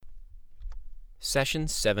Session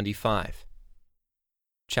 75,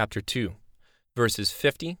 Chapter 2, verses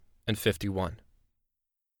 50 and 51.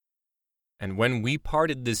 And when we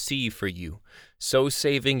parted the sea for you, so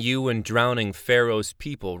saving you and drowning Pharaoh's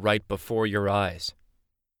people right before your eyes.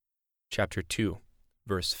 Chapter 2,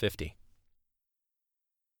 verse 50.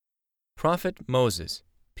 Prophet Moses,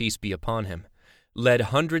 peace be upon him, led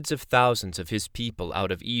hundreds of thousands of his people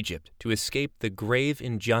out of Egypt to escape the grave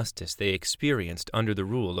injustice they experienced under the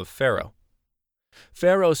rule of Pharaoh.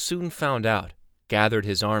 Pharaoh soon found out, gathered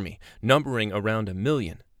his army, numbering around 1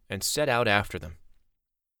 million, and set out after them.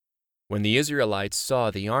 When the Israelites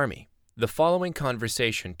saw the army, the following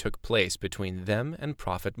conversation took place between them and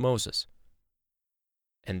Prophet Moses.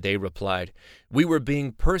 And they replied, "We were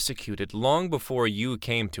being persecuted long before you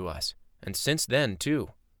came to us, and since then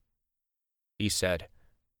too." He said,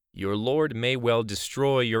 "Your Lord may well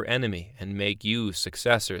destroy your enemy and make you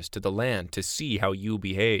successors to the land to see how you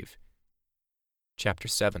behave." Chapter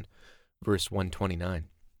 7, verse 129.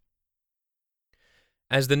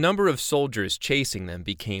 As the number of soldiers chasing them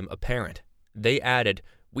became apparent, they added,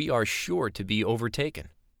 "We are sure to be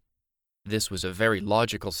overtaken." This was a very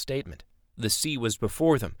logical statement. The sea was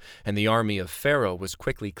before them, and the army of Pharaoh was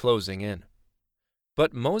quickly closing in.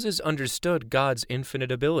 But Moses understood God's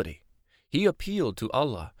infinite ability. He appealed to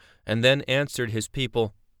Allah, and then answered his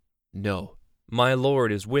people, "No, my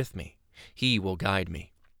Lord is with me. He will guide me."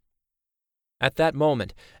 At that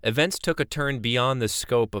moment, events took a turn beyond the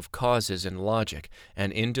scope of causes and logic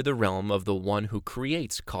and into the realm of the one who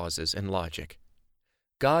creates causes and logic.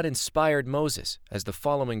 God inspired Moses, as the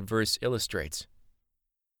following verse illustrates.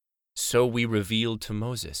 "So we revealed to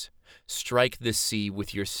Moses, 'Strike the sea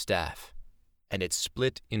with your staff,' and it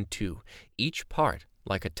split in two, each part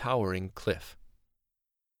like a towering cliff."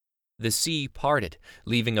 The sea parted,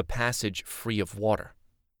 leaving a passage free of water.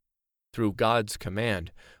 Through God's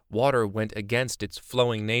command, water went against its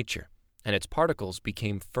flowing nature, and its particles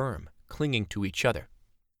became firm, clinging to each other.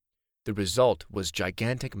 The result was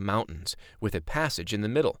gigantic mountains with a passage in the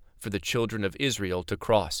middle for the children of Israel to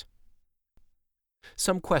cross.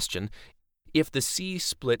 Some question, if the sea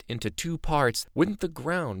split into two parts, wouldn't the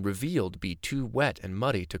ground revealed be too wet and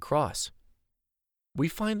muddy to cross? We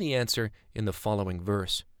find the answer in the following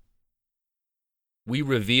verse. "We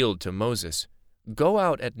revealed to Moses, 'Go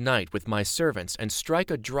out at night with my servants and strike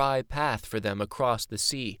a dry path for them across the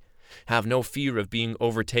sea. Have no fear of being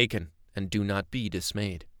overtaken, and do not be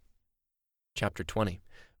dismayed.'" Chapter 20,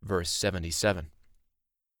 verse 77.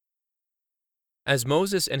 As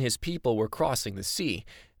Moses and his people were crossing the sea,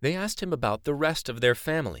 they asked him about the rest of their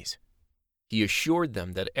families. He assured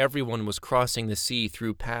them that everyone was crossing the sea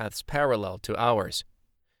through paths parallel to ours.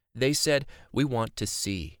 They said, "We want to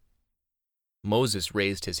see." Moses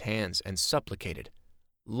raised his hands and supplicated,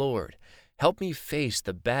 "Lord, help me face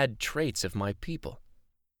the bad traits of my people."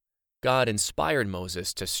 God inspired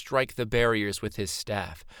Moses to strike the barriers with his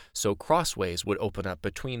staff, so crossways would open up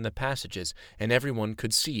between the passages and everyone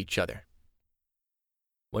could see each other.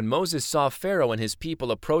 When Moses saw Pharaoh and his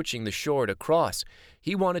people approaching the shore to cross,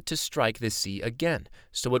 he wanted to strike the sea again,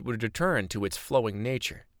 so it would return to its flowing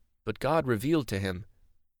nature. But God revealed to him,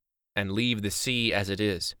 "And leave the sea as it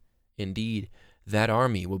is. Indeed, that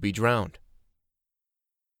army will be drowned."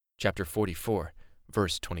 Chapter 44,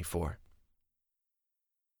 verse 24.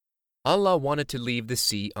 Allah wanted to leave the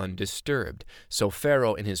sea undisturbed, so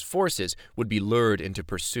Pharaoh and his forces would be lured into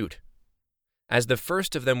pursuit. As the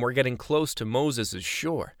first of them were getting close to Moses'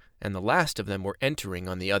 shore, and the last of them were entering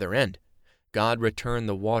on the other end, God returned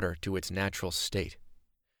the water to its natural state.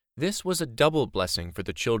 This was a double blessing for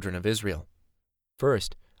the children of Israel.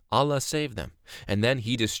 First, Allah saved them, and then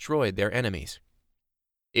He destroyed their enemies.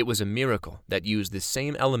 It was a miracle that used the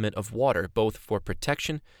same element of water both for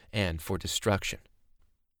protection and for destruction.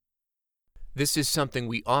 This is something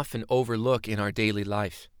we often overlook in our daily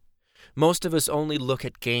life. Most of us only look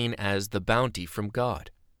at gain as the bounty from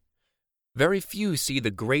God. Very few see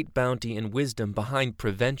the great bounty and wisdom behind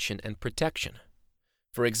prevention and protection.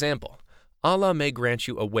 For example, Allah may grant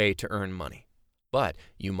you a way to earn money, but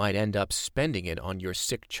you might end up spending it on your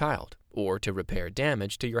sick child or to repair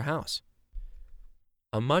damage to your house.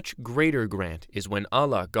 A much greater grant is when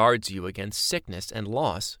Allah guards you against sickness and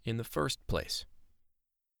loss in the first place.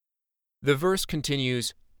 The verse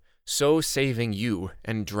continues, "So saving you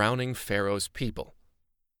and drowning Pharaoh's people."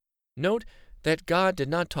 Note that God did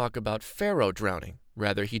not talk about Pharaoh drowning,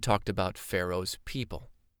 rather he talked about Pharaoh's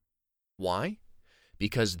people. Why?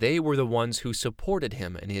 Because they were the ones who supported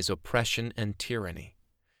him in his oppression and tyranny.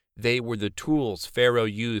 They were the tools Pharaoh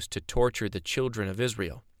used to torture the children of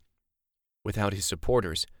Israel. Without his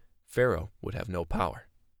supporters, Pharaoh would have no power.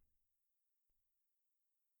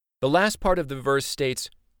 The last part of the verse states,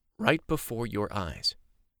 right before your eyes.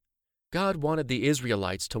 God wanted the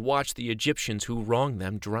Israelites to watch the Egyptians who wronged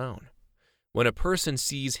them drown. When a person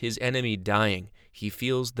sees his enemy dying, he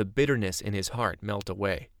feels the bitterness in his heart melt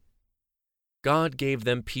away. God gave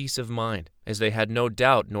them peace of mind, as they had no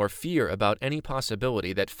doubt nor fear about any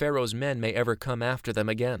possibility that Pharaoh's men may ever come after them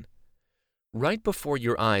again. Right before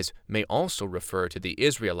your eyes may also refer to the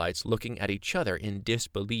Israelites looking at each other in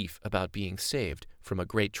disbelief about being saved from a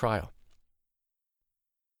great trial.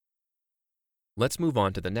 Let's move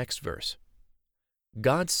on to the next verse.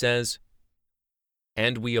 God says,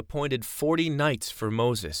 "And we appointed 40 nights for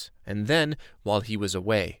Moses, and then, while he was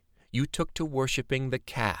away, you took to worshipping the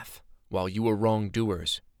calf, while you were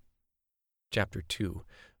wrongdoers." Chapter 2,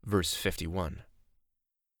 verse 51.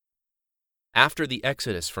 After the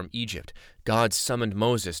exodus from Egypt, God summoned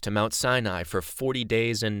Moses to Mount Sinai for 40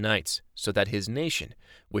 days and nights so that his nation,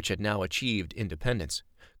 which had now achieved independence,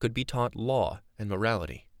 could be taught law and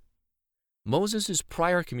morality. Moses'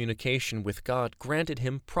 prior communication with God granted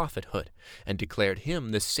him prophethood and declared him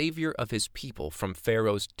the savior of his people from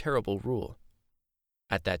Pharaoh's terrible rule.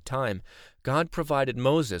 At that time, God provided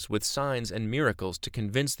Moses with signs and miracles to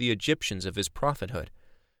convince the Egyptians of his prophethood,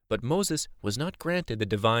 but Moses was not granted the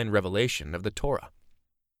divine revelation of the Torah.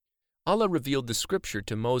 Allah revealed the scripture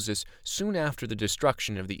to Moses soon after the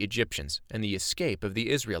destruction of the Egyptians and the escape of the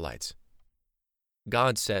Israelites.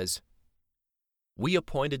 God says, "We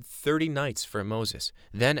appointed 30 nights for Moses,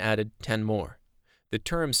 then added 10 more. The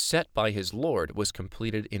term set by his Lord was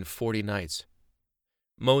completed in 40 nights.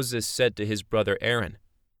 Moses said to his brother Aaron,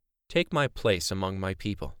 'Take my place among my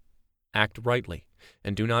people. Act rightly,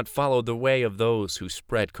 and do not follow the way of those who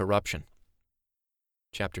spread corruption.'"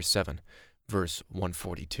 Chapter 7, verse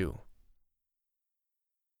 142.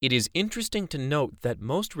 It is interesting to note that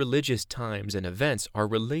most religious times and events are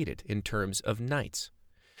related in terms of nights.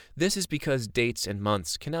 This is because dates and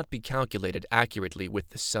months cannot be calculated accurately with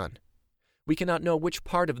the sun. We cannot know which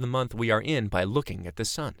part of the month we are in by looking at the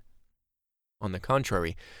sun. On the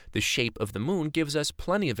contrary, the shape of the moon gives us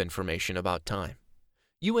plenty of information about time.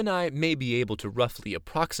 You and I may be able to roughly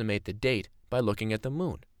approximate the date by looking at the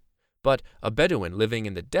moon, but a Bedouin living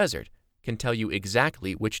in the desert can tell you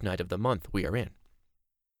exactly which night of the month we are in.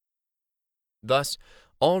 Thus,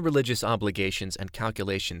 all religious obligations and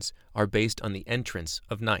calculations are based on the entrance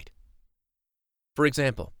of night. For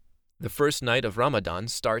example, the first night of Ramadan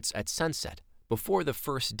starts at sunset, before the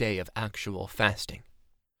first day of actual fasting.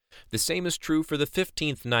 The same is true for the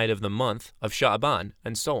 15th night of the month of Sha'ban,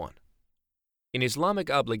 and so on. In Islamic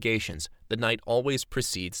obligations, the night always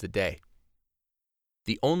precedes the day.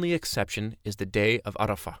 The only exception is the day of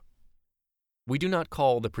Arafah. We do not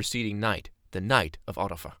call the preceding night the night of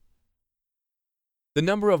Arafah. The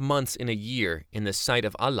number of months in a year in the sight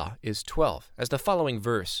of Allah is 12, as the following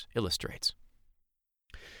verse illustrates.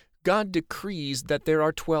 God decrees that there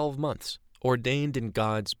are 12 months, ordained in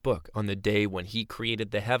God's book on the day when He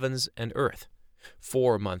created the heavens and earth,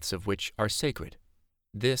 4 months of which are sacred.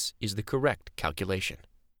 This is the correct calculation.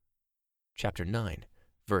 Chapter 9,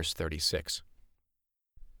 verse 36.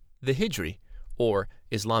 The Hijri, or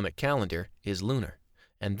Islamic calendar, is lunar,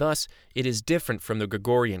 and thus it is different from the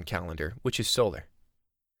Gregorian calendar, which is solar.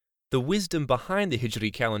 The wisdom behind the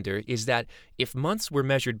Hijri calendar is that if months were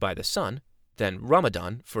measured by the sun, then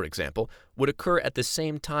Ramadan, for example, would occur at the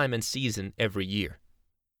same time and season every year.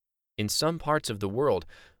 In some parts of the world,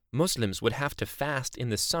 Muslims would have to fast in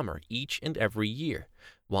the summer each and every year,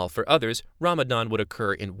 while for others, Ramadan would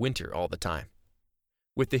occur in winter all the time.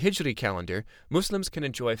 With the Hijri calendar, Muslims can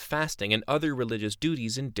enjoy fasting and other religious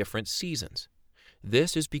duties in different seasons.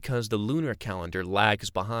 This is because the lunar calendar lags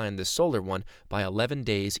behind the solar one by 11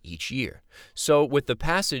 days each year. So, with the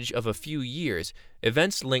passage of a few years,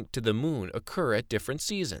 events linked to the moon occur at different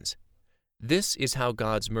seasons. This is how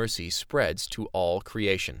God's mercy spreads to all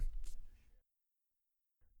creation.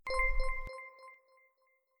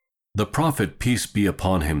 The Prophet, peace be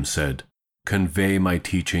upon him, said, "Convey my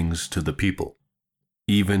teachings to the people,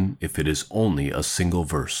 even if it is only a single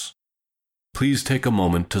verse." Please take a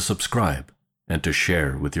moment to subscribe and to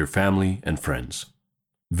share with your family and friends.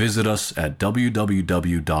 Visit us at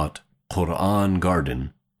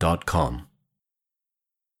www.qurangarden.com.